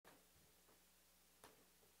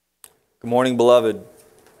Good morning, beloved.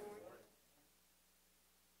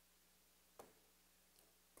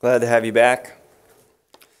 Glad to have you back.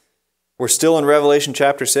 We're still in Revelation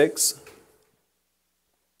chapter 6.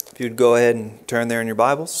 If you'd go ahead and turn there in your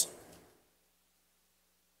Bibles.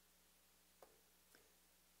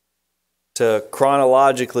 To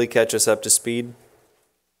chronologically catch us up to speed.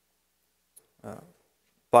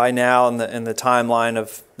 By now in the timeline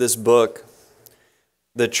of this book,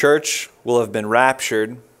 the church will have been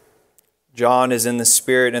raptured. John is in the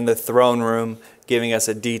Spirit in the throne room, giving us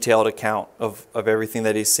a detailed account of everything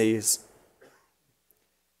that he sees.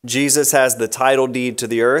 Jesus has the title deed to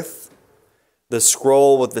the earth, the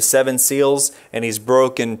scroll with the 7 seals, and he's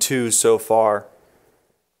broken 2 so far.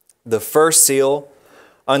 The first seal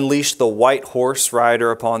unleashed the white horse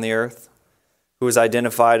rider upon the earth, who is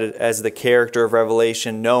identified as the character of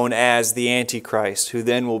Revelation known as the Antichrist, who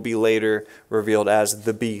then will be later revealed as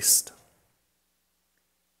the beast.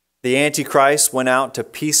 The Antichrist went out to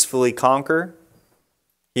peacefully conquer.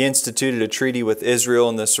 He instituted a treaty with Israel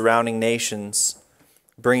and the surrounding nations,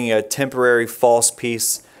 bringing a temporary false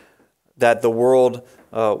peace that the world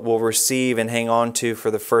will receive and hang on to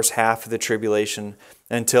for the first half of the tribulation,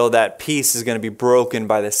 until that peace is going to be broken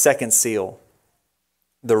by the second seal,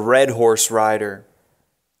 the red horse rider.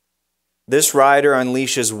 This rider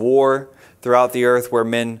unleashes war throughout the earth where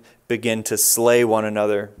men begin to slay one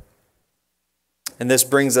another. And this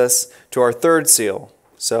brings us to our third seal.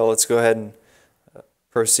 So let's go ahead and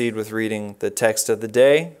proceed with reading the text of the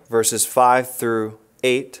day, verses 5 through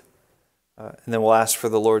 8, and then we'll ask for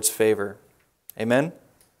the Lord's favor. Amen?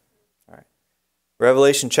 All right.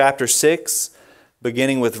 Revelation chapter 6,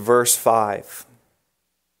 beginning with verse 5.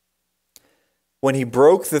 When he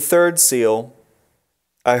broke the third seal,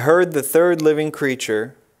 I heard the third living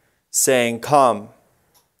creature saying, "Come."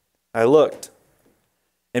 I looked,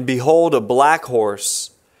 and behold, a black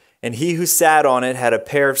horse, and he who sat on it had a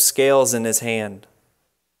pair of scales in his hand.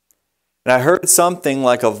 And I heard something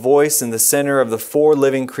like a voice in the center of the 4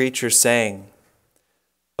 living creatures saying,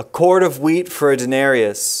 "A quart of wheat for a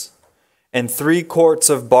denarius, and 3 quarts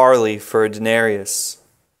of barley for a denarius,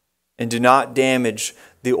 and do not damage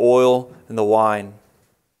the oil and the wine."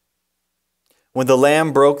 When the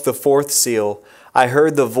Lamb broke the 4th seal, I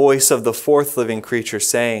heard the voice of the 4th living creature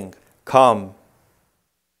saying, "Come."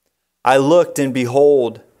 I looked, and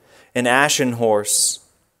behold, an ashen horse,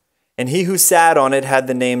 and he who sat on it had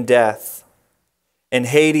the name Death, and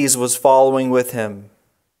Hades was following with him.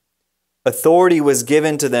 Authority was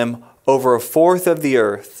given to them over 1/4 of the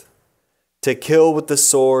earth, to kill with the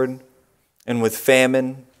sword, and with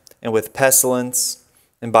famine, and with pestilence,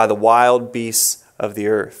 and by the wild beasts of the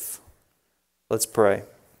earth. Let's pray.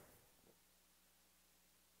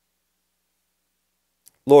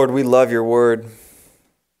 Lord, we love your word.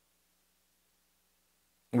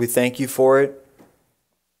 We thank you for it.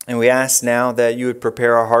 And we ask now that you would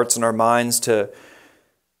prepare our hearts and our minds to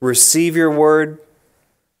receive your word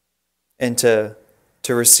and to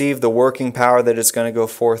receive the working power that it's going to go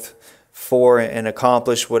forth for and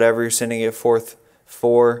accomplish whatever you're sending it forth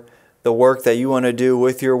for. The work that you want to do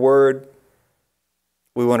with your word,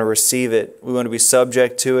 we want to receive it. We want to be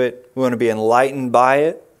subject to it. We want to be enlightened by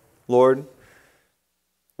it, Lord.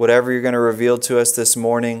 Whatever you're going to reveal to us this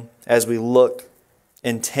morning as we look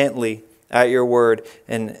intently at your word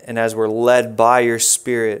and as we're led by your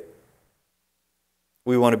Spirit,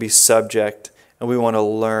 we want to be subject and we want to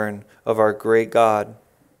learn of our great God.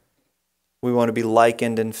 We want to be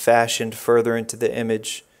likened and fashioned further into the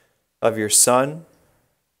image of your Son.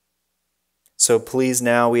 So please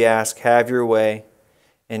now we ask, have your way.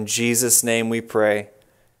 In Jesus' name we pray.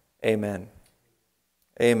 Amen.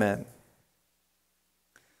 Amen.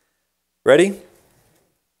 Ready?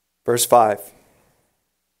 Verse 5.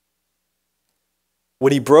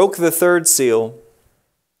 When he broke the 3rd seal,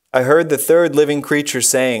 I heard the 3rd living creature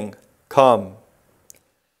saying, "Come."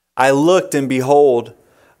 I looked, and behold,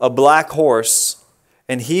 a black horse,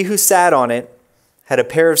 and he who sat on it had a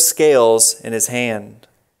pair of scales in his hand.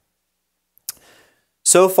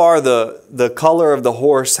 So far, the color of the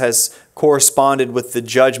horse has corresponded with the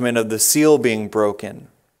judgment of the seal being broken.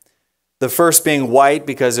 The first being white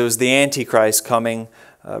because it was the Antichrist coming,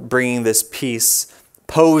 bringing this peace,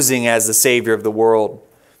 posing as the Savior of the world.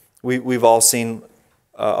 We've all seen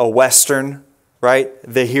a Western, right?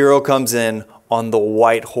 The hero comes in on the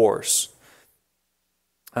white horse.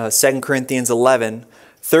 2 Corinthians 11,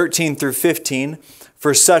 13 through 15,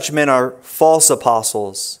 "For such men are false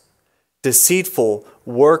apostles, deceitful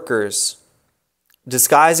workers,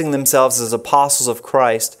 disguising themselves as apostles of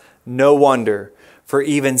Christ. No wonder, for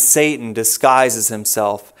even Satan disguises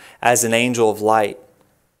himself as an angel of light.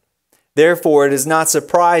 Therefore it is not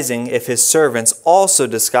surprising if his servants also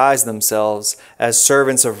disguise themselves as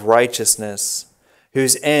servants of righteousness,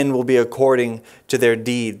 whose end will be according to their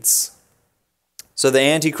deeds. So the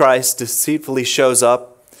Antichrist deceitfully shows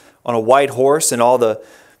up on a white horse and all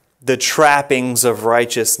the trappings of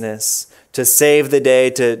righteousness to save the day,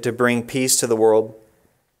 to bring peace to the world.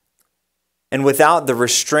 And without the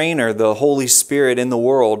restrainer, the Holy Spirit in the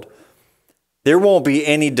world, there won't be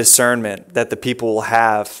any discernment that the people will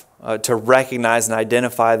have to recognize and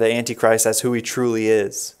identify the Antichrist as who he truly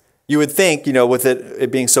is. You would think, with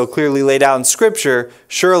it being so clearly laid out in Scripture,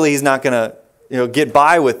 surely he's not going to, get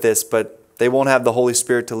by with this, but they won't have the Holy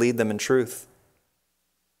Spirit to lead them in truth.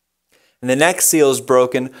 And the next seal is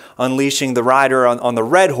broken, unleashing the rider on the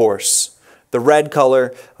red horse, the red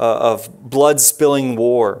color of blood-spilling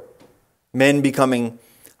war, men becoming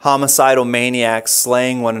homicidal maniacs,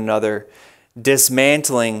 slaying one another,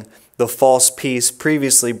 dismantling the false peace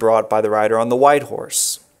previously brought by the rider on the white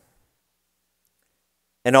horse.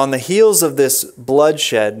 And on the heels of this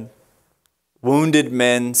bloodshed, wounded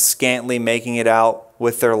men scantily making it out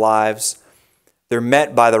with their lives, they're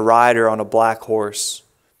met by the rider on a black horse,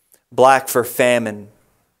 black for famine,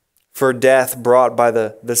 for death brought by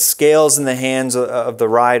the scales in the hands of the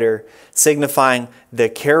rider, signifying the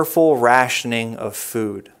careful rationing of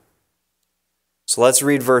food. So let's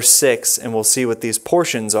read verse 6 and we'll see what these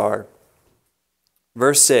portions are.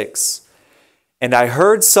 Verse 6, "And I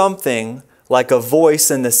heard something like a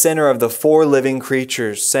voice in the center of the four living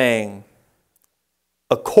creatures saying,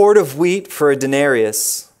 'A quart of wheat for a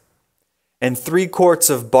denarius, and 3 quarts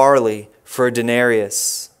of barley for a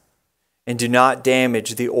denarius, and do not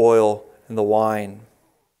damage the oil and the wine.'"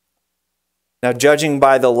 Now, judging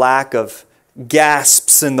by the lack of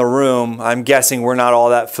gasps in the room, I'm guessing we're not all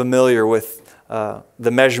that familiar with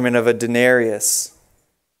the measurement of a denarius.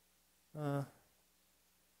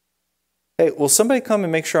 Hey, will somebody come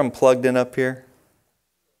and make sure I'm plugged in up here?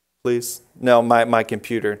 Please? No, my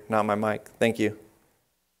computer, not my mic. Thank you.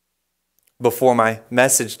 Before my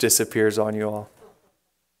message disappears on you all.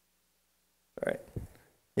 All right.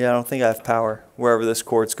 Yeah, I don't think I have power wherever this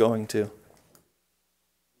cord's going to.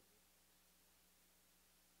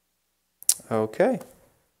 Okay.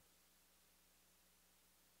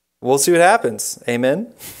 We'll see what happens.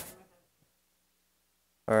 Amen?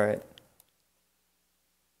 All right.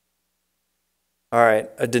 All right,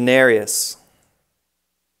 a denarius.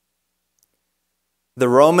 The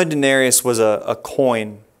Roman denarius was a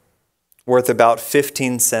coin worth about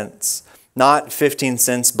 15 cents. Not 15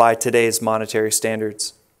 cents by today's monetary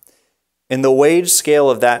standards. In the wage scale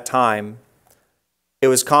of that time, it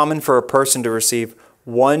was common for a person to receive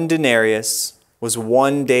 1 denarius was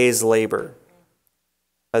 1 day's labor.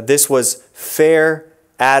 This was fair,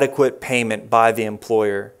 adequate payment by the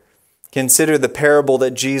employer. Consider the parable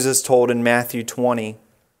that Jesus told in Matthew 20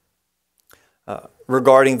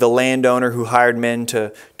 regarding the landowner who hired men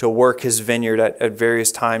to work his vineyard at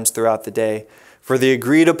various times throughout the day for the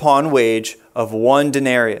agreed upon wage of 1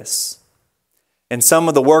 denarius. And some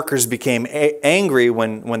of the workers became angry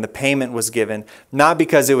when the payment was given, not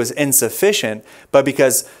because it was insufficient, but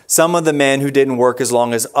because some of the men who didn't work as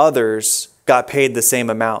long as others got paid the same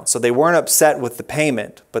amount. So they weren't upset with the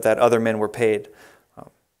payment, but that other men were paid.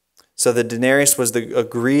 So the denarius was the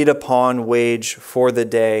agreed upon wage for the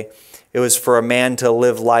day. It was for a man to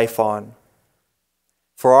live life on.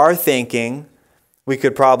 For our thinking, we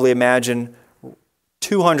could probably imagine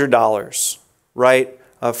 $200, right?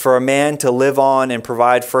 For a man to live on and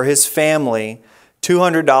provide for his family,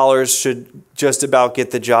 $200 should just about get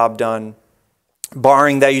the job done,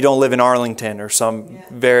 barring that you don't live in Arlington or some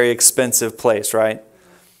very expensive place, right?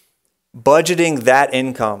 Budgeting that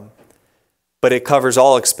income, but it covers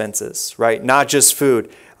all expenses, right? Not just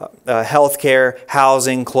food, healthcare,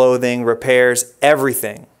 housing, clothing, repairs,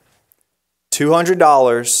 everything.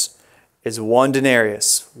 $200 is 1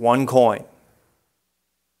 denarius, 1 coin.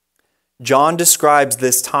 John describes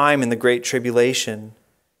this time in the Great Tribulation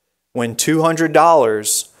when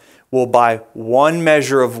 $200 will buy 1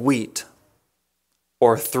 measure of wheat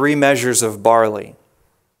or 3 measures of barley.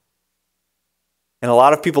 And a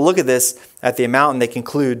lot of people look at this, at the amount, and they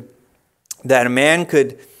conclude that a man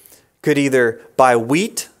could either buy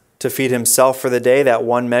wheat to feed himself for the day, that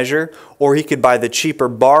 1 measure, or he could buy the cheaper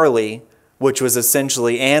barley, which was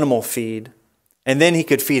essentially animal feed, and then he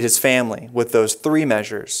could feed his family with those 3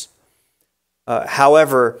 measures.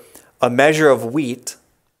 However, a measure of wheat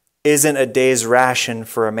isn't a day's ration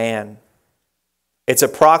for a man. It's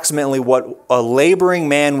approximately what a laboring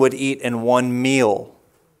man would eat in 1 meal.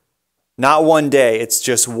 Not 1 day, it's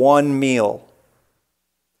just 1 meal.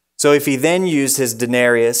 So if he then used his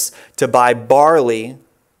denarius to buy barley,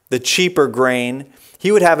 the cheaper grain,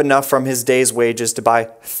 he would have enough from his day's wages to buy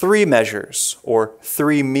 3 measures or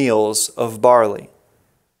 3 meals of barley.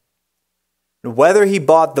 Whether he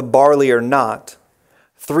bought the barley or not,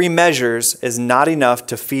 3 measures is not enough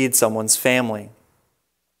to feed someone's family.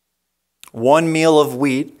 1 meal of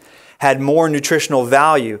wheat had more nutritional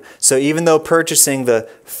value, so even though purchasing the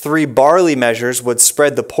 3 barley measures would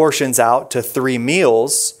spread the portions out to 3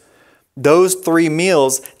 meals, those 3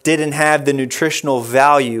 meals didn't have the nutritional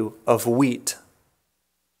value of wheat.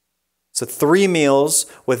 So 3 meals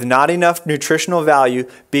with not enough nutritional value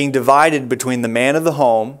being divided between the man of the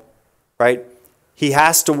home, right? He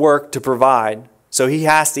has to work to provide. So he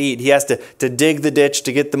has to eat. He has to dig the ditch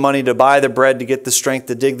to get the money to buy the bread to get the strength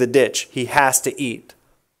to dig the ditch. He has to eat.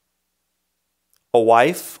 A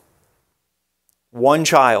wife, 1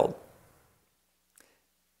 child.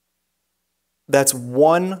 That's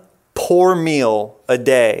 1 poor meal a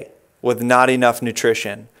day with not enough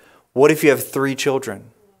nutrition. What if you have 3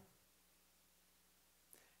 children?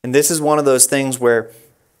 And this is one of those things where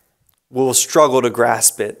we'll struggle to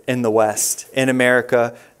grasp it in the West, in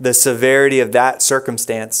America, the severity of that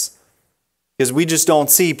circumstance. Because we just don't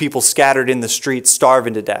see people scattered in the streets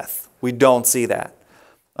starving to death. We don't see that.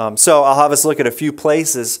 So I'll have us look at a few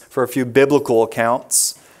places for a few biblical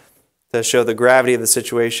accounts to show the gravity of the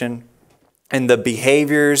situation and the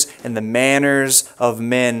behaviors and the manners of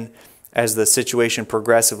men as the situation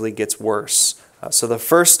progressively gets worse. So the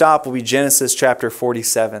first stop will be Genesis chapter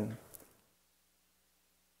 47.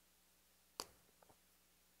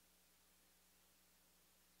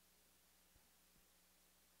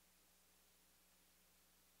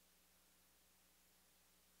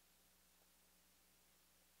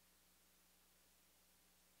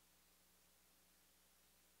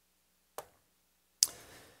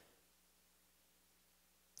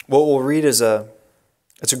 What we'll read is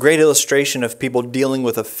it's a great illustration of people dealing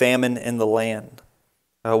with a famine in the land.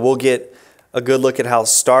 We'll get a good look at how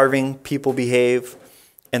starving people behave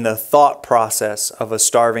and the thought process of a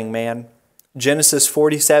starving man. Genesis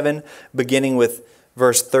 47, beginning with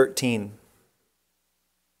verse 13.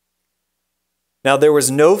 Now there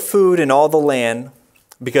was no food in all the land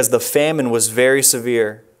because the famine was very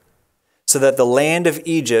severe, so that the land of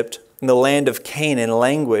Egypt and the land of Canaan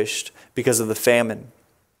languished because of the famine.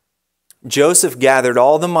 Joseph gathered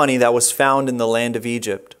all the money that was found in the land of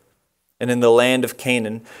Egypt and in the land of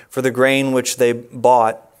Canaan for the grain which they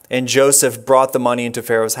bought, and Joseph brought the money into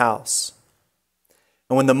Pharaoh's house.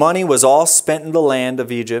 And when the money was all spent in the land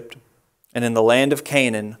of Egypt and in the land of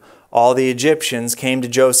Canaan, all the Egyptians came to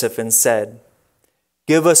Joseph and said,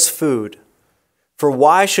 "Give us food, for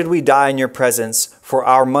why should we die in your presence, for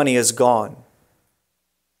our money is gone?"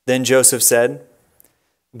 Then Joseph said,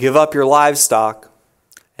 "Give up your livestock,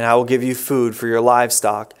 and I will give you food for your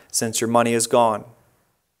livestock, since your money is gone."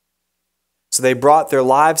 So they brought their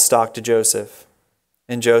livestock to Joseph,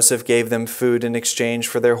 and Joseph gave them food in exchange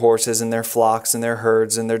for their horses and their flocks and their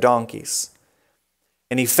herds and their donkeys.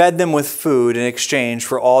 And he fed them with food in exchange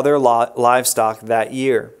for all their livestock that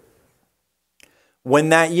year. When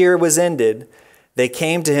that year was ended, they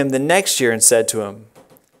came to him the next year and said to him,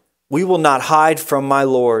 "We will not hide from my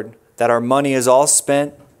lord that our money is all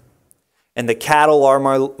spent, and the cattle are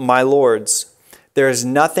my lord's. There is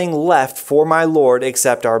nothing left for my lord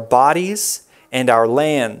except our bodies and our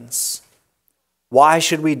lands. Why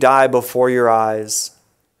should we die before your eyes,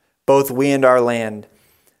 both we and our land?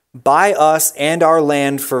 Buy us and our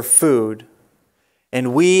land for food,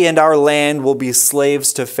 and we and our land will be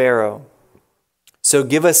slaves to Pharaoh. So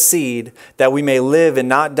give us seed that we may live and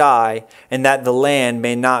not die, and that the land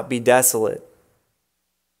may not be desolate."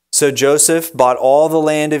 So Joseph bought all the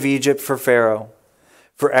land of Egypt for Pharaoh,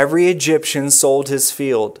 for every Egyptian sold his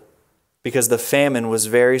field, because the famine was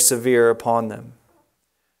very severe upon them.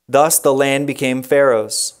 Thus the land became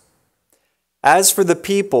Pharaoh's. As for the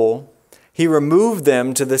people, he removed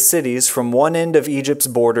them to the cities from one end of Egypt's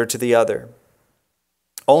border to the other.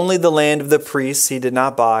 Only the land of the priests he did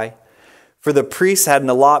not buy, for the priests had an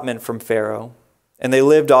allotment from Pharaoh, and they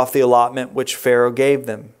lived off the allotment which Pharaoh gave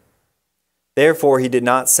them. Therefore he did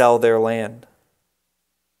not sell their land.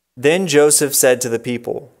 Then Joseph said to the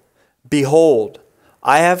people, "Behold,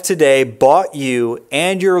 I have today bought you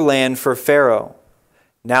and your land for Pharaoh.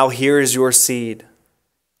 Now here is your seed,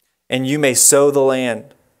 and you may sow the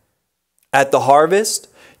land. At the harvest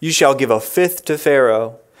you shall give 1/5 to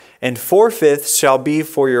Pharaoh, and 4/5 shall be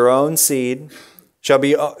for your own seed, shall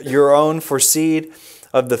be your own for seed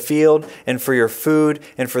of the field, and for your food,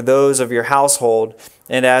 and for those of your household,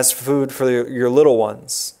 and as food for your little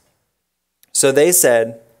ones." So they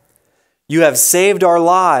said, "You have saved our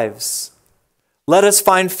lives. Let us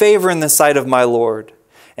find favor in the sight of my lord,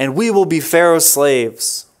 and we will be Pharaoh's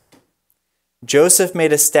slaves." Joseph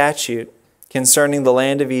made a statute concerning the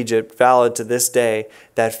land of Egypt valid to this day,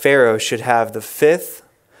 that Pharaoh should have the fifth.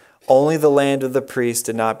 Only the land of the priests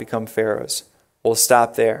did not become Pharaoh's. We'll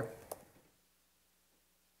stop there.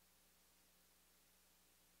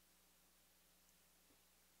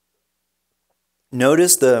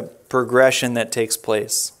 Notice the progression that takes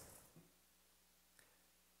place.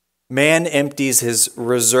 Man empties his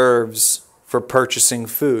reserves for purchasing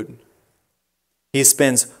food. He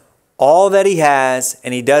spends all that he has,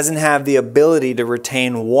 and he doesn't have the ability to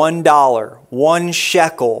retain $1, 1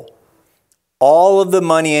 shekel. All of the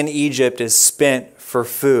money in Egypt is spent for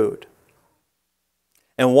food.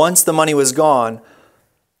 And once the money was gone,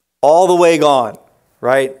 all the way gone,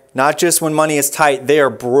 right? Not just when money is tight, they are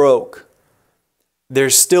broke.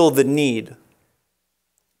 There's still the need.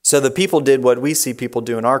 So the people did what we see people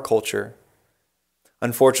do in our culture.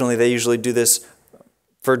 Unfortunately, they usually do this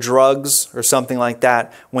for drugs or something like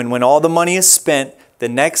that. When all the money is spent, the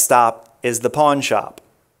next stop is the pawn shop.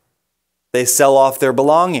 They sell off their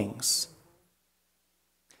belongings.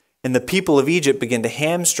 And the people of Egypt begin to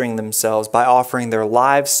hamstring themselves by offering their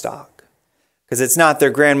livestock. Because it's not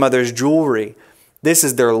their grandmother's jewelry. This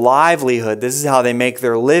is their livelihood. This is how they make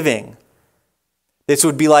their living. This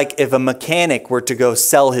would be like if a mechanic were to go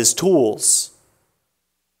sell his tools.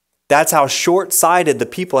 That's how short-sighted the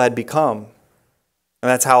people had become. And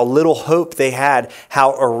that's how little hope they had,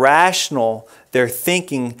 how irrational their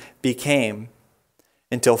thinking became,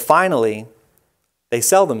 until finally they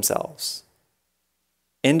sell themselves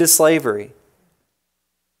into slavery.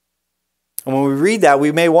 And when we read that,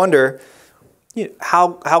 we may wonder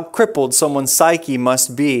how crippled someone's psyche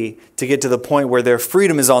must be to get to the point where their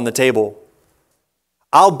freedom is on the table.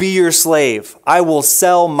 I'll be your slave. I will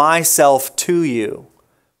sell myself to you.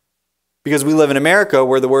 Because we live in America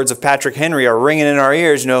where the words of Patrick Henry are ringing in our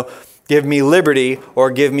ears, give me liberty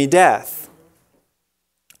or give me death.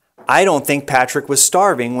 I don't think Patrick was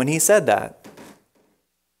starving when he said that.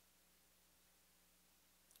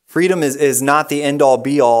 Freedom is not the end-all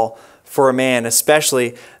be-all for a man,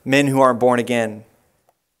 especially men who aren't born again.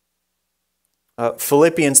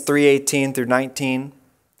 Philippians 3:18 through 19.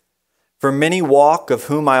 "For many walk, of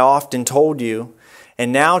whom I often told you,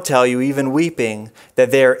 and now tell you, even weeping,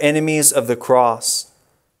 that they are enemies of the cross,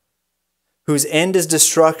 whose end is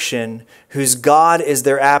destruction, whose God is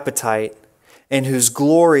their appetite, and whose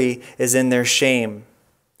glory is in their shame,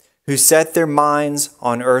 who set their minds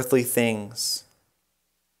on earthly things.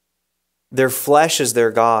 Their flesh is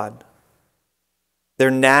their God.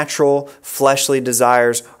 Their natural fleshly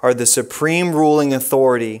desires are the supreme ruling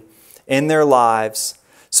authority in their lives.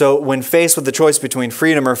 So when faced with the choice between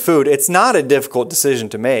freedom or food, it's not a difficult decision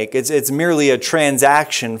to make. It's merely a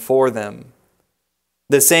transaction for them.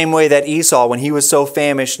 The same way that Esau, when he was so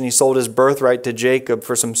famished and he sold his birthright to Jacob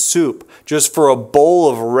for some soup, just for a bowl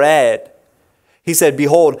of bread, he said,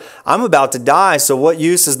 "Behold, I'm about to die, so what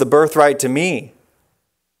use is the birthright to me?"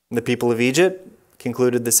 And the people of Egypt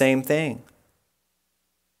concluded the same thing.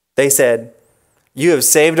 They said, "You have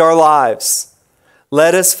saved our lives.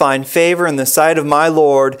 Let us find favor in the sight of my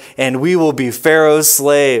Lord, and we will be Pharaoh's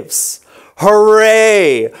slaves."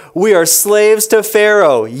 Hooray! We are slaves to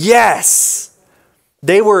Pharaoh. Yes!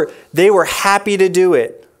 They were happy to do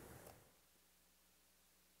it.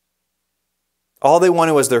 All they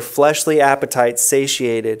wanted was their fleshly appetite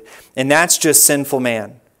satiated. And that's just sinful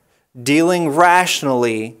man, dealing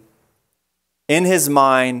rationally in his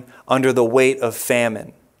mind under the weight of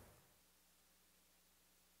famine.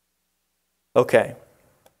 Okay.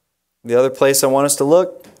 The other place I want us to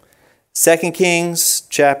look, 2 Kings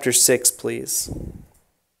chapter 6, please.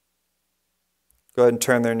 Go ahead and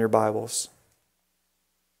turn there in your Bibles.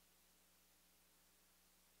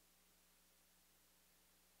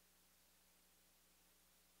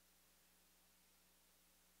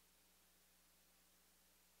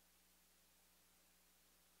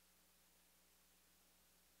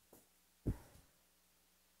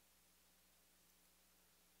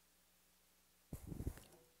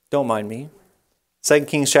 Don't mind me. 2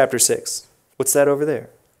 Kings chapter 6. What's that over there?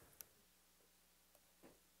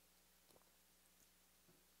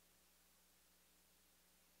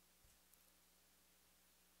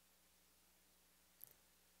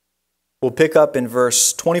 We'll pick up in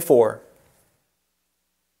verse 24.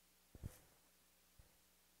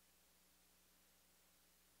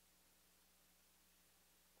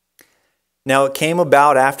 Now it came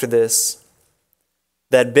about after this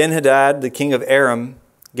that Ben-Hadad, the king of Aram,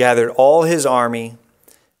 gathered all his army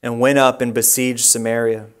and went up and besieged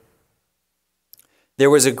Samaria. There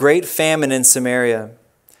was a great famine in Samaria,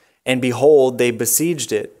 and behold, they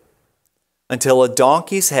besieged it, until a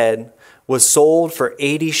donkey's head was sold for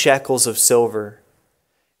 80 shekels of silver,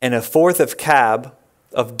 and a fourth of cab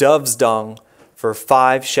of dove's dung for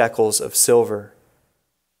 5 shekels of silver.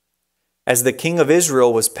 As the king of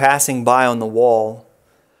Israel was passing by on the wall,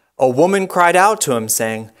 a woman cried out to him,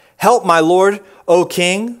 saying, "Help, my lord, O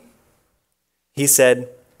king." He said,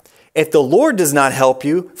 "If the Lord does not help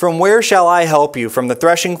you, from where shall I help you? From the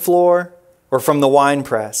threshing floor or from the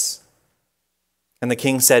winepress?" And the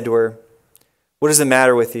king said to her, "What is the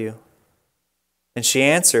matter with you?" And she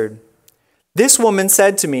answered, "This woman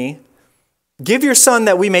said to me, 'Give your son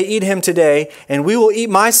that we may eat him today, and we will eat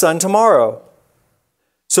my son tomorrow.'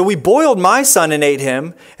 So we boiled my son and ate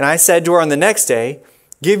him, and I said to her on the next day,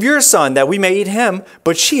 'Give your son that we may eat him,'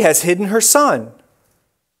 but she has hidden her son."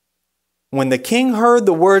 When the king heard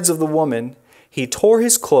the words of the woman, he tore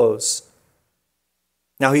his clothes.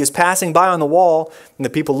 Now he was passing by on the wall, and the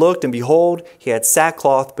people looked, and behold, he had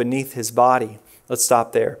sackcloth beneath his body. Let's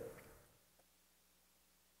stop there.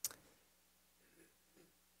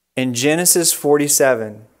 In Genesis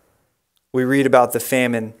 47, we read about the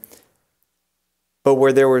famine, but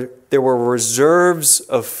where there were reserves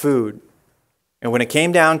of food. And when it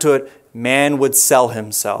came down to it, man would sell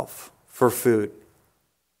himself for food.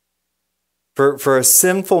 For a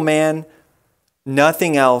sinful man,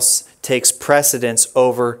 nothing else takes precedence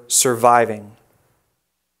over surviving,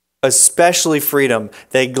 especially freedom.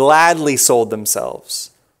 They gladly sold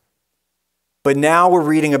themselves. But now we're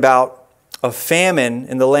reading about a famine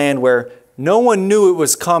in the land where no one knew it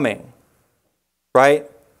was coming, right?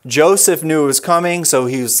 Joseph knew it was coming, so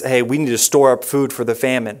he was, hey, we need to store up food for the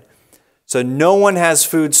famine. So no one has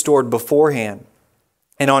food stored beforehand.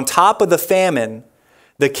 And on top of the famine,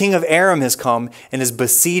 the king of Aram has come and is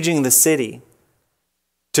besieging the city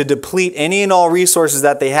to deplete any and all resources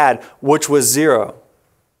that they had, which was zero.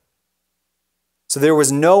 So there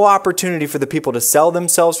was no opportunity for the people to sell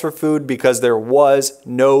themselves for food because there was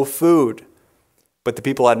no food. But the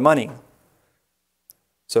people had money.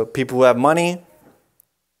 So people who have money,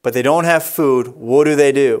 but they don't have food, what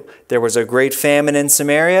do? There was a great famine in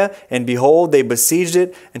Samaria, and behold, they besieged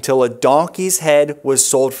it until a donkey's head was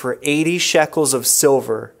sold for 80 shekels of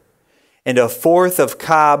silver, and a fourth of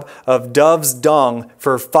cab of dove's dung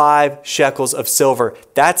for 5 shekels of silver.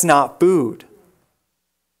 That's not food.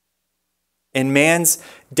 In man's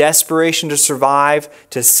desperation to survive,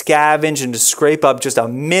 to scavenge and to scrape up just a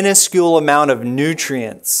minuscule amount of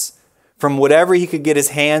nutrients from whatever he could get his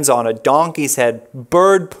hands on, a donkey's head,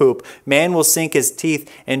 bird poop, man will sink his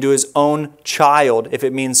teeth into his own child if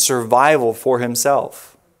it means survival for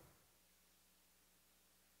himself.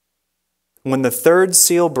 When the third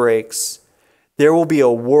seal breaks, there will be a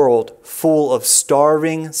world full of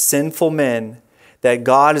starving, sinful men that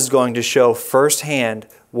God is going to show firsthand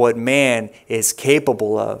what man is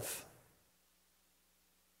capable of.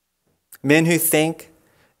 Men who think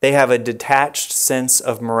they have a detached sense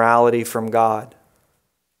of morality from God.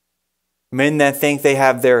 Men that think they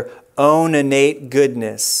have their own innate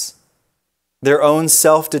goodness, their own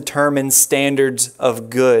self-determined standards of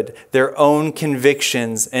good, their own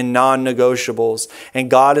convictions and non-negotiables, and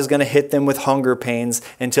God is going to hit them with hunger pains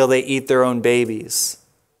until they eat their own babies.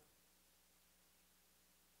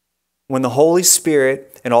 When the Holy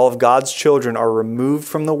Spirit and all of God's children are removed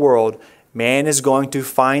from the world, man is going to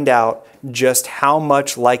find out just how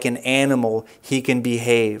much like an animal he can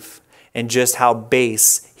behave and just how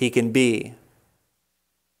base he can be.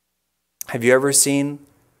 Have you ever seen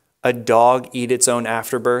a dog eat its own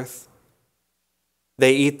afterbirth?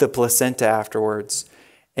 They eat the placenta afterwards.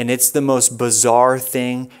 And it's the most bizarre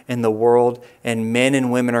thing in the world. And men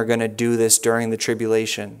and women are going to do this during the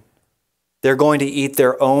tribulation. They're going to eat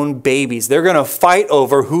their own babies. They're going to fight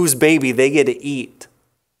over whose baby they get to eat.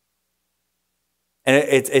 And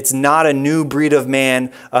it's not a new breed of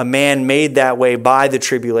man, a man made that way by the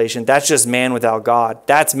tribulation. That's just man without God.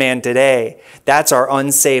 That's man today. That's our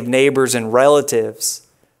unsaved neighbors and relatives.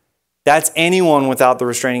 That's anyone without the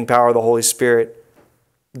restraining power of the Holy Spirit,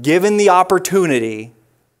 given the opportunity,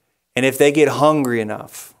 and if they get hungry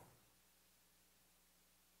enough.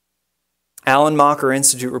 Allen Mocker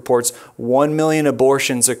Institute reports 1 million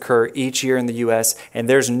abortions occur each year in the U.S., and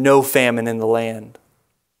there's no famine in the land.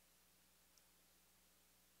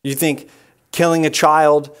 You think killing a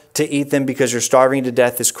child to eat them because you're starving to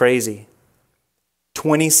death is crazy.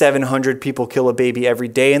 2,700 people kill a baby every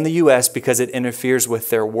day in the U.S. because it interferes with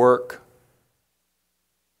their work.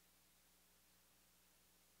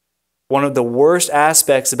 One of the worst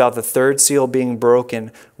aspects about the third seal being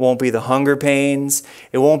broken won't be the hunger pains.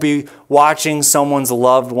 It won't be watching someone's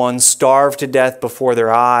loved one starve to death before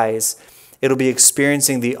their eyes. It'll be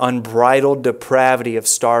experiencing the unbridled depravity of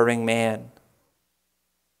starving man.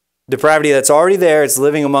 Depravity that's already there, it's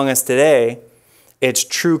living among us today, its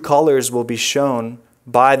true colors will be shown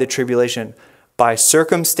by the tribulation, by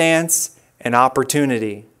circumstance and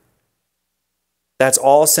opportunity. That's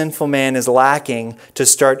all sinful man is lacking to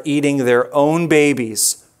start eating their own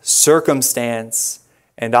babies, circumstance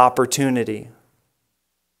and opportunity.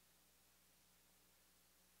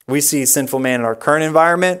 We see sinful man in our current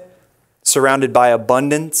environment, surrounded by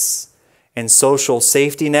abundance and social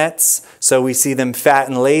safety nets, so we see them fat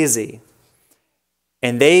and lazy.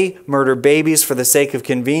 And they murder babies for the sake of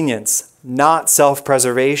convenience, not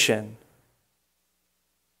self-preservation.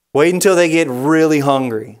 Wait until they get really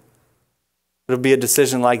hungry. It'll be a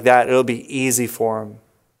decision like that. It'll be easy for them.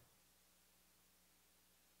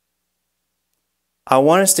 I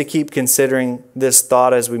want us to keep considering this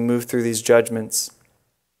thought as we move through these judgments.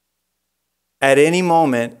 At any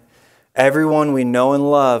moment, everyone we know and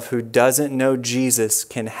love who doesn't know Jesus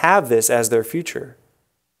can have this as their future.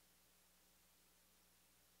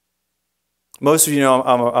 Most of you know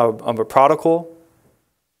I'm a prodigal.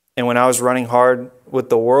 And when I was running hard with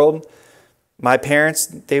the world, my parents,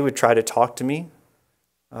 they would try to talk to me.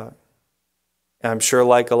 I'm sure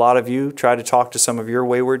like a lot of you, try to talk to some of your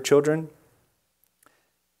wayward children.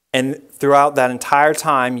 And throughout that entire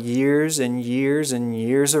time, years and years and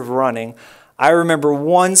years of running, I remember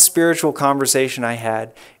one spiritual conversation I had.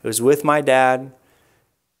 It was with my dad,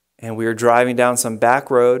 and we were driving down some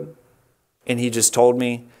back road, and he just told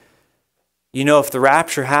me, you know, if the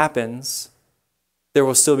rapture happens, there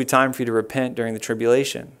will still be time for you to repent during the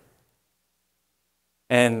tribulation.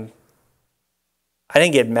 And I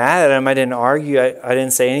didn't get mad at him. I didn't argue. I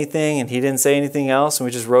didn't say anything, and he didn't say anything else, and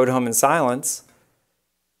we just rode home in silence.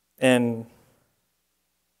 And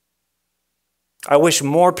I wish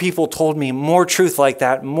more people told me more truth like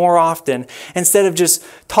that more often, instead of just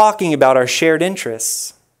talking about our shared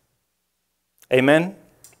interests. Amen?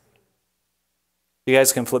 You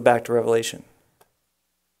guys can flip back to Revelation.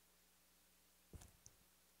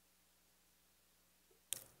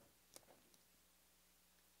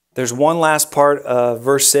 There's one last part of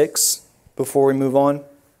verse 6 before we move on.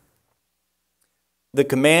 The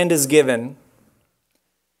command is given,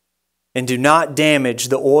 and do not damage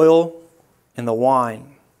the oil and the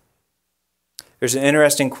wine. There's an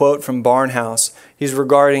interesting quote from Barnhouse. He's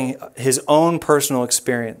regarding his own personal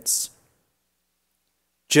experience.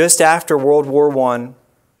 Just after World War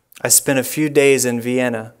I spent a few days in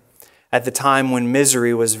Vienna at the time when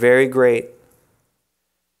misery was very great.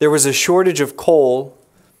 There was a shortage of coal,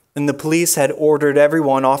 and the police had ordered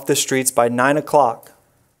everyone off the streets by 9 o'clock.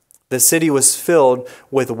 The city was filled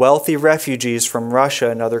with wealthy refugees from Russia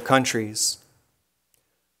and other countries.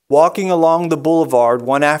 Walking along the boulevard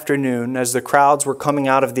one afternoon as the crowds were coming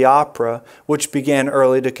out of the opera, which began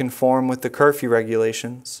early to conform with the curfew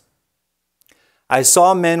regulations, I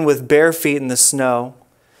saw men with bare feet in the snow,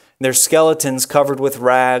 their skeletons covered with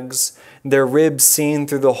rags, their ribs seen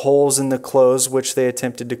through the holes in the clothes which they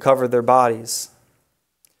attempted to cover their bodies.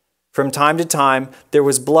 From time to time, there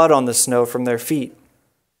was blood on the snow from their feet.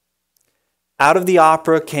 Out of the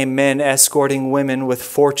opera came men escorting women with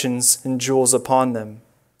fortunes and jewels upon them.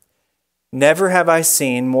 Never have I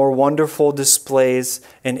seen more wonderful displays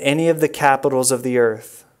in any of the capitals of the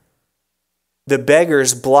earth. The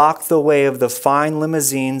beggars blocked the way of the fine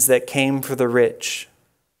limousines that came for the rich.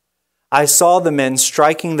 I saw the men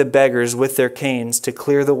striking the beggars with their canes to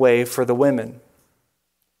clear the way for the women.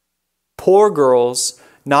 Poor girls,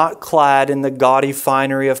 not clad in the gaudy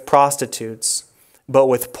finery of prostitutes, but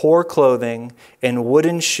with poor clothing and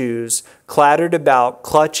wooden shoes, clattered about,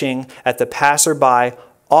 clutching at the passerby,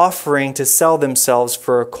 offering to sell themselves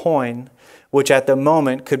for a coin, which at the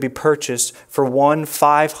moment could be purchased for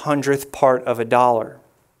 1/500th part of a dollar.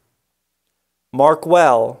 Mark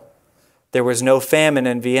well, there was no famine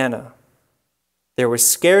in Vienna. There was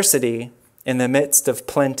scarcity in the midst of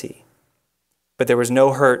plenty, but there was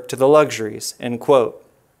no hurt to the luxuries. End quote.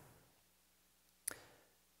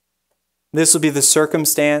 This will be the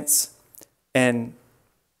circumstance, and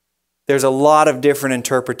there's a lot of different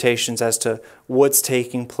interpretations as to what's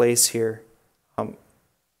taking place here.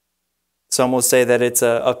 Some will say that it's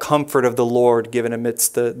a comfort of the Lord given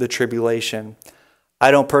amidst the tribulation.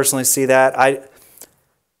 I don't personally see that.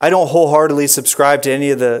 I don't wholeheartedly subscribe to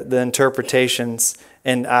any of the interpretations,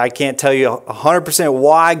 and I can't tell you 100%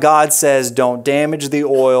 why God says don't damage the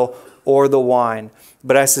oil or the wine.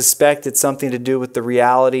 But I suspect it's something to do with the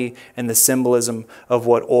reality and the symbolism of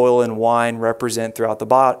what oil and wine represent throughout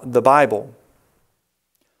the Bible.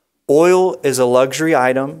 Oil is a luxury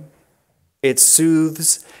item. It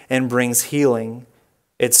soothes and brings healing.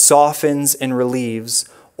 It softens and relieves.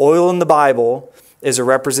 Oil in the Bible is a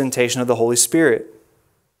representation of the Holy Spirit.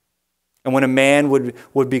 And when a man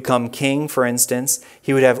would become king, for instance,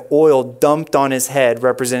 he would have oil dumped on his head,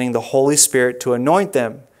 representing the Holy Spirit, to anoint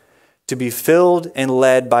them, to be filled and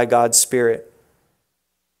led by God's Spirit.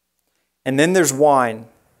 And then there's wine.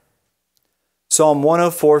 Psalm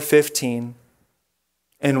 104:15.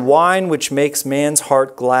 And wine which makes man's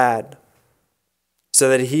heart glad, so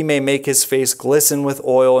that he may make his face glisten with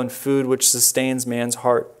oil, and food which sustains man's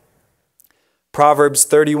heart. Proverbs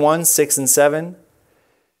 31:6-7.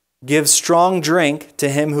 Give strong drink to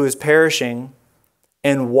him who is perishing,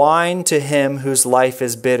 and wine to him whose life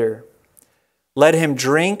is bitter. Let him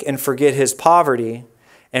drink and forget his poverty,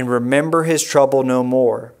 and remember his trouble no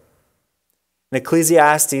more. In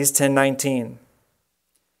Ecclesiastes 10:19.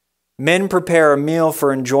 Men prepare a meal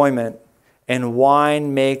for enjoyment, and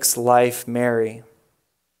wine makes life merry.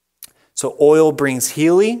 So oil brings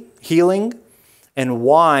healing, and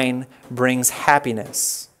wine brings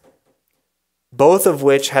happiness, both of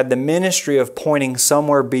which had the ministry of pointing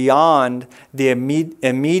somewhere beyond the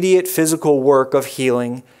immediate physical work of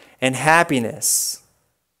healing and happiness.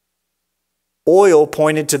 Oil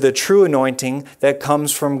pointed to the true anointing that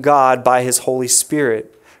comes from God by His Holy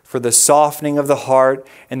Spirit for the softening of the heart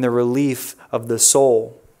and the relief of the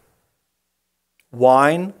soul.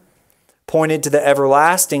 Wine pointed to the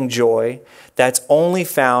everlasting joy that's only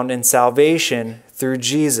found in salvation through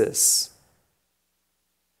Jesus.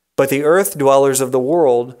 But the earth dwellers of the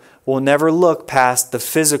world will never look past the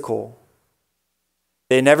physical.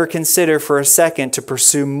 They never consider for a second to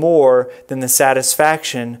pursue more than the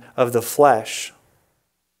satisfaction of the flesh.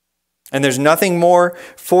 And there's nothing more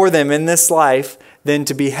for them in this life than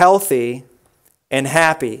to be healthy and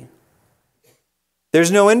happy.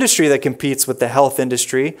 There's no industry that competes with the health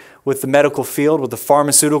industry, with the medical field, with the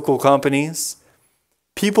pharmaceutical companies.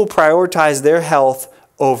 People prioritize their health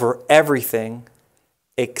over everything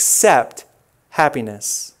except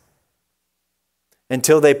happiness,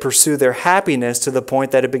 until they pursue their happiness to the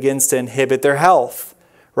point that it begins to inhibit their health,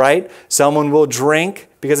 right? Someone will drink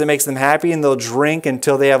because it makes them happy, and they'll drink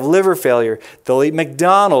until they have liver failure. They'll eat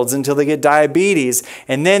McDonald's until they get diabetes,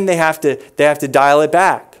 and then they have to dial it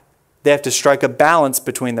back. They have to strike a balance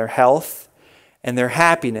between their health and their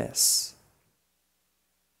happiness.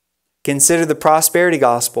 Consider the prosperity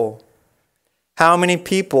gospel. How many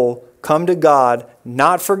people come to God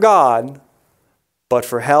not for God, but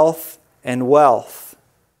for health and wealth?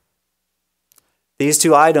 These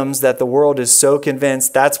two items that the world is so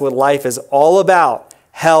convinced that's what life is all about,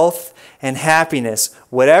 health and happiness.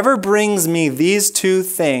 Whatever brings me these two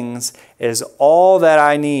things is all that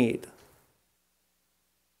I need.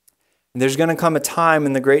 And there's going to come a time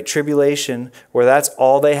in the Great Tribulation where that's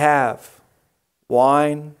all they have.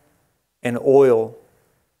 Wine and oil.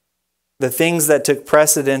 The things that took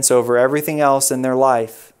precedence over everything else in their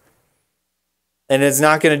life. And it's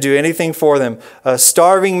not going to do anything for them. A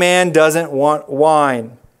starving man doesn't want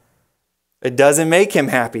wine. It doesn't make him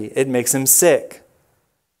happy. It makes him sick.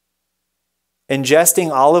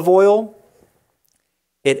 Ingesting olive oil,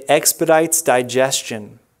 it expedites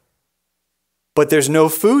digestion. But there's no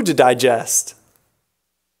food to digest.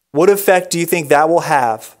 What effect do you think that will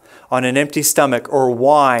have on an empty stomach, or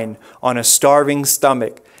wine on a starving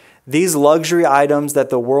stomach? These luxury items that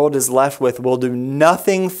the world is left with will do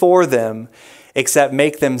nothing for them except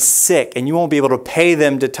make them sick, and you won't be able to pay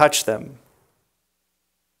them to touch them.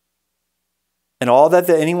 And all that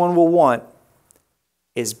anyone will want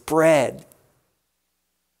is bread.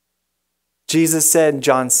 Jesus said in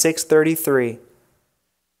John 6:33,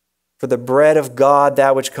 "For the bread of God,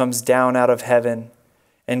 that which comes down out of heaven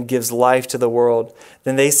and gives life to the world."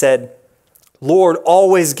 Then they said, "Lord,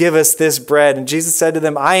 always give us this bread." And Jesus said to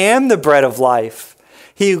them, "I am the bread of life.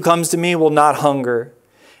 He who comes to me will not hunger,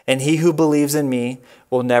 and he who believes in me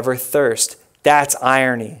will never thirst." That's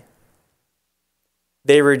irony.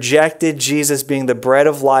 They rejected Jesus being the bread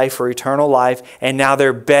of life for eternal life, and now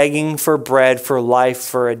they're begging for bread for life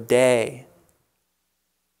for a day.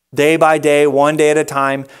 Day by day, one day at a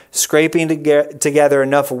time, scraping together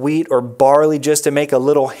enough wheat or barley just to make a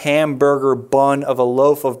little hamburger bun of a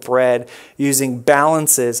loaf of bread, using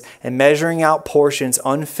balances and measuring out portions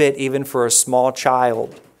unfit even for a small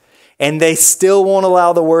child. And they still won't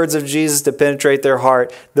allow the words of Jesus to penetrate their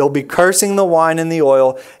heart. They'll be cursing the wine and the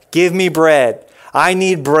oil. "Give me bread. I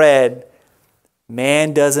need bread."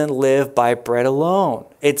 Man doesn't live by bread alone.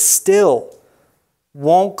 It still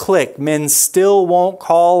won't click. Men still won't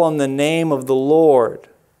call on the name of the Lord.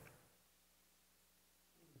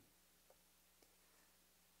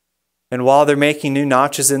 And while they're making new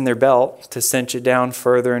notches in their belt to cinch it down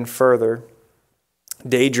further and further,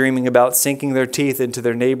 daydreaming about sinking their teeth into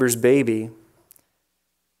their neighbor's baby,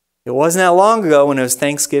 It wasn't that long ago when it was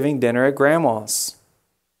Thanksgiving dinner at Grandma's.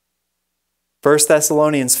 1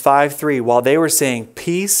 Thessalonians 5:3, while they were saying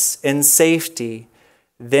peace and safety,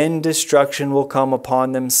 then destruction will come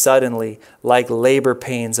upon them suddenly, like labor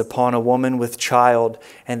pains upon a woman with child,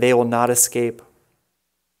 and they will not escape.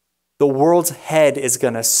 The world's head is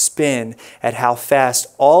going to spin at how fast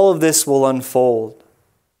all of this will unfold.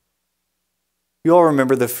 You all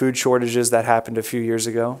remember the food shortages that happened a few years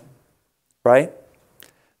ago, right?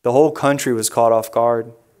 The whole country was caught off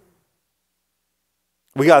guard.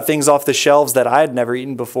 We got things off the shelves that I had never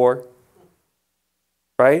eaten before,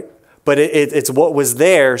 right? But it's what was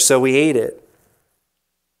there, so we ate it.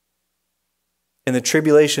 In the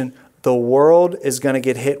tribulation, the world is going to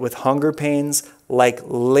get hit with hunger pains like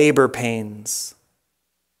labor pains.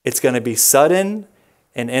 It's going to be sudden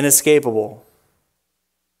and inescapable.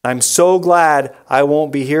 I'm so glad I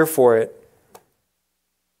won't be here for it.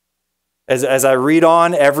 As I read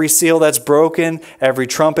on, every seal that's broken, every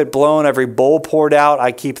trumpet blown, every bowl poured out,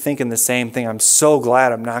 I keep thinking the same thing. I'm so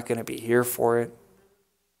glad I'm not going to be here for it.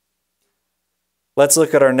 Let's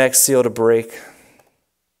look at our next seal to break.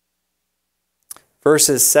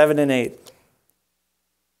 Verses 7 and 8.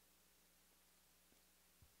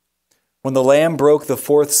 When the Lamb broke the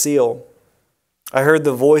fourth seal, I heard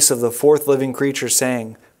the voice of the fourth living creature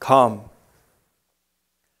saying, "Come."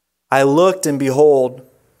 I looked, and behold,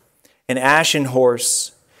 an ashen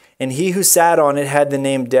horse, and he who sat on it had the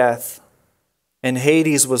name Death, and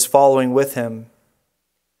Hades was following with him.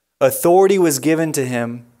 Authority was given to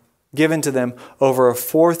them over a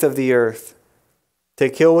fourth of the earth, to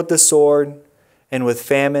kill with the sword, and with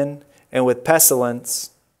famine, and with pestilence,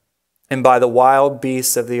 and by the wild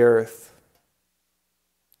beasts of the earth.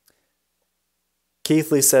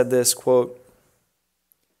 Keithley said this, quote,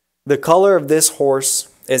 "The color of this horse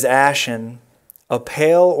is ashen, a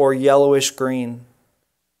pale or yellowish green.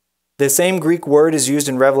 The same Greek word is used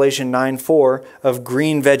in Revelation 9:4 of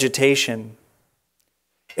green vegetation.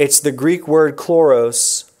 It's the Greek word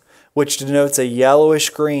chloros, which denotes a yellowish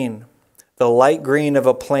green, the light green of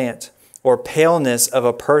a plant, or paleness of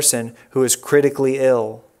a person who is critically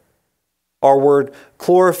ill. Our word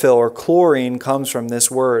chlorophyll or chlorine comes from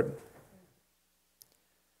this word.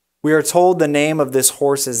 We are told the name of this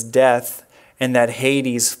horse is Death, and that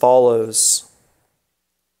Hades follows.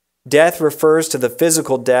 Death refers to the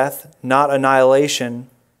physical death, not annihilation.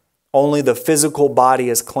 Only the physical body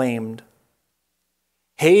is claimed.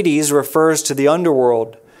 Hades refers to the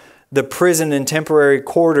underworld, the prison and temporary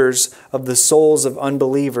quarters of the souls of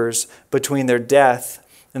unbelievers between their death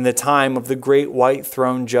and the time of the great white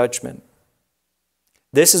throne judgment.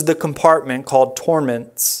 This is the compartment called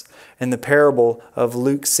torments in the parable of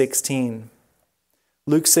Luke 16.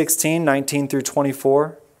 Luke 16, 19 through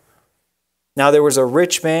 24. Now there was a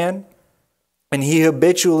rich man, and he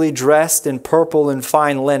habitually dressed in purple and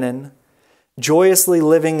fine linen, joyously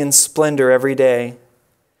living in splendor every day.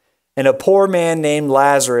 And a poor man named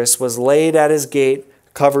Lazarus was laid at his gate,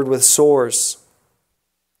 covered with sores,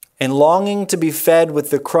 and longing to be fed with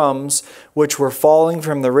the crumbs which were falling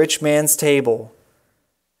from the rich man's table.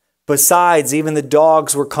 Besides, even the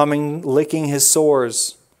dogs were coming, licking his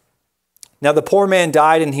sores. Now the poor man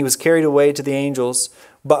died, and he was carried away to the angels,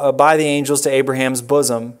 by the angels to Abraham's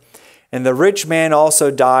bosom. And the rich man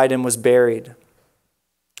also died and was buried.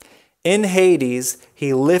 In Hades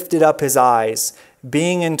he lifted up his eyes,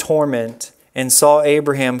 being in torment, and saw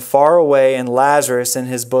Abraham far away and Lazarus in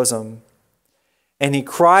his bosom. And he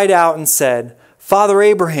cried out and said, Father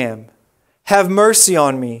Abraham, have mercy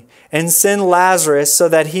on me, and send Lazarus so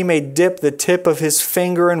that he may dip the tip of his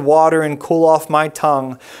finger in water and cool off my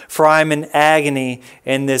tongue, for I am in agony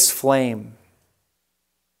in this flame.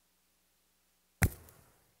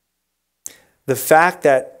 The fact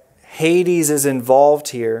that Hades is involved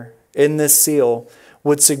here in this seal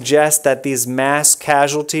would suggest that these mass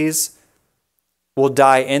casualties will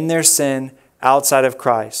die in their sin outside of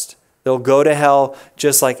Christ. They'll go to hell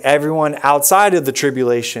just like everyone outside of the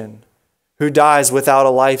tribulation who dies without a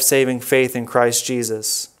life-saving faith in Christ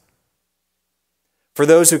Jesus. For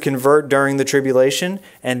those who convert during the tribulation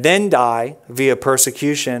and then die via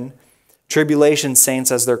persecution, tribulation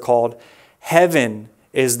saints as they're called, heaven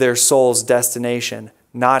is their soul's destination,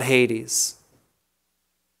 not Hades.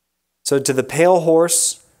 So to the pale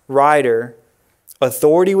horse rider,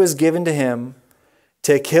 authority was given to him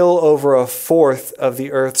to kill over a fourth of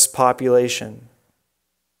the earth's population.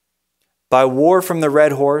 By war from the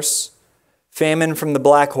red horse, famine from the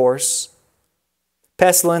black horse,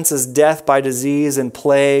 pestilence is death by disease and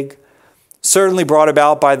plague, certainly brought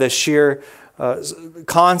about by the sheer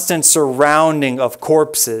constant surrounding of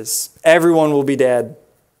corpses. Everyone will be dead.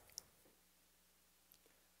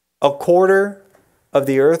 A quarter of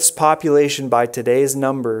the earth's population by today's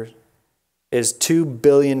number is 2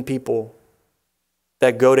 billion people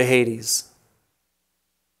that go to Hades.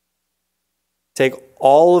 Take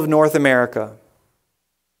all of North America,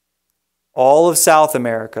 all of South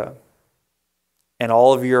America, and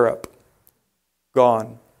all of Europe.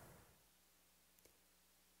 Gone.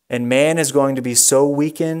 And man is going to be so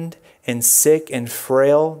weakened and sick and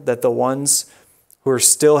frail that the ones who are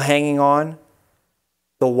still hanging on,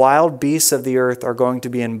 the wild beasts of the earth are going to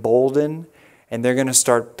be emboldened, and they're going to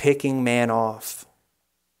start picking man off.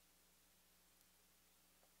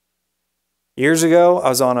 Years ago, I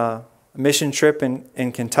was on a mission trip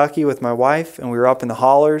in Kentucky with my wife, and we were up in the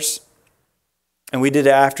hollers, and we did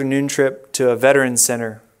an afternoon trip to a veterans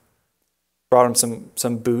center. Brought him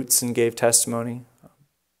some boots and gave testimony.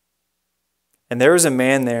 And there was a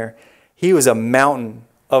man there. He was a mountain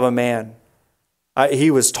of a man.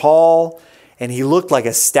 He was tall, and he looked like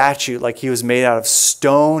a statue, like he was made out of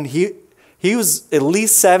stone. He was at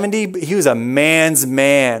least 70, but he was a man's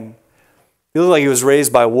man. He looked like he was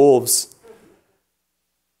raised by wolves.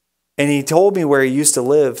 And he told me where he used to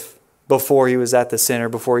live before he was at the center,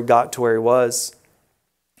 before he got to where he was.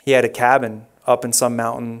 He had a cabin up in some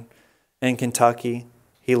mountain in Kentucky.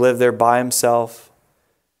 He lived there by himself.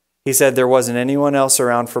 He said there wasn't anyone else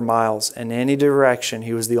around for miles. In any direction,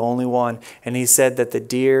 he was the only one. And he said that the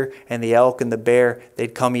deer and the elk and the bear,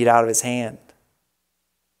 they'd come eat out of his hand.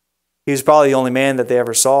 He was probably the only man that they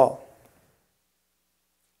ever saw.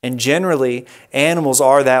 And generally, animals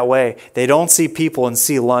are that way. They don't see people and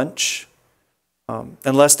see lunch.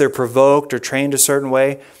 Unless they're provoked or trained a certain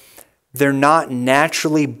way, they're not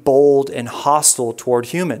naturally bold and hostile toward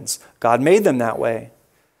humans. God made them that way.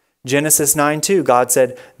 Genesis 9:2, God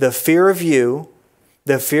said, "The fear of you,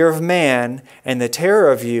 the fear of man, and the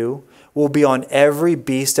terror of you will be on every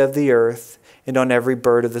beast of the earth and on every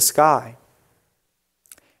bird of the sky."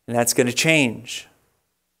 And that's going to change.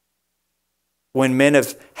 When men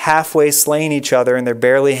have halfway slain each other and they're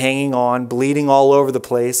barely hanging on, bleeding all over the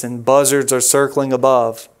place, and buzzards are circling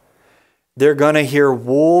above, they're going to hear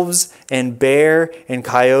wolves and bear and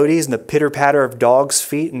coyotes and the pitter-patter of dogs'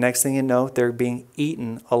 feet, and next thing you know, they're being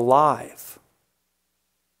eaten alive.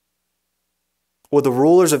 What the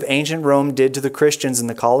rulers of ancient Rome did to the Christians in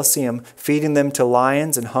the Colosseum, feeding them to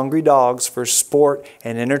lions and hungry dogs for sport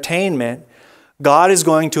and entertainment, God is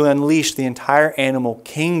going to unleash the entire animal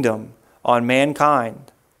kingdom on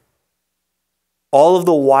mankind. All of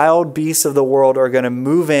the wild beasts of the world are going to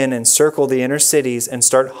move in and circle the inner cities and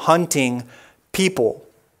start hunting people.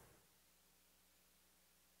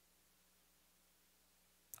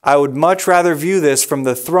 I would much rather view this from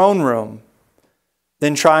the throne room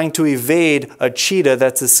than trying to evade a cheetah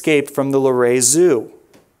that's escaped from the Luray Zoo.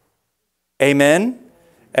 Amen?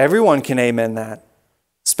 Everyone can amen that.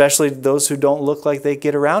 Especially those who don't look like they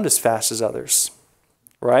get around as fast as others.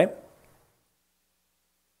 Right?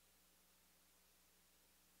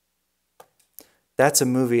 That's a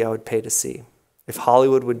movie I would pay to see. If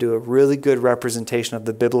Hollywood would do a really good representation of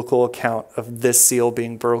the biblical account of this seal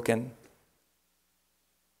being broken.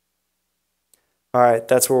 All right,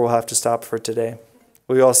 that's where we'll have to stop for today.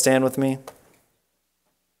 Will you all stand with me?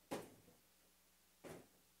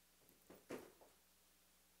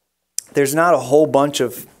 There's not a whole bunch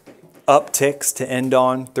of upticks to end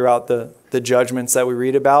on throughout the judgments that we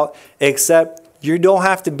read about, except you don't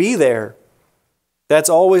have to be there. That's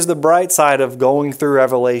always the bright side of going through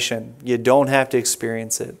Revelation. You don't have to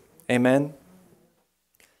experience it. Amen?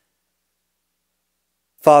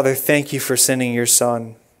 Father, thank you for sending your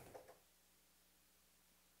Son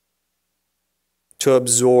to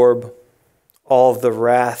absorb all of the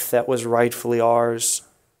wrath that was rightfully ours.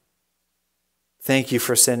 Thank you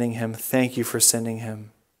for sending him. Thank you for sending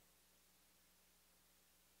him.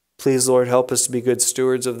 Please, Lord, help us to be good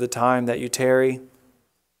stewards of the time that you tarry.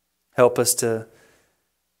 Help us to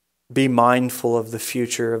be mindful of the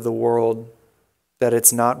future of the world, that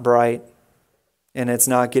it's not bright and it's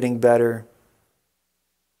not getting better.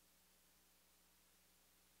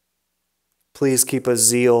 Please keep a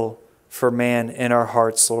zeal for man in our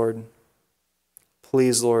hearts, Lord.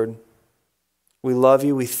 Please, Lord. We love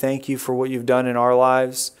you. We thank you for what you've done in our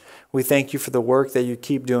lives. We thank you for the work that you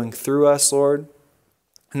keep doing through us, Lord,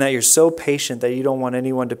 and that you're so patient that you don't want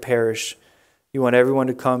anyone to perish. You want everyone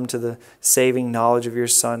to come to the saving knowledge of your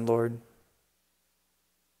Son, Lord.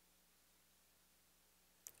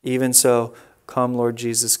 Even so, come, Lord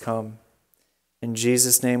Jesus, come. In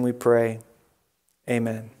Jesus' name we pray.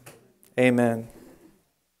 Amen. Amen.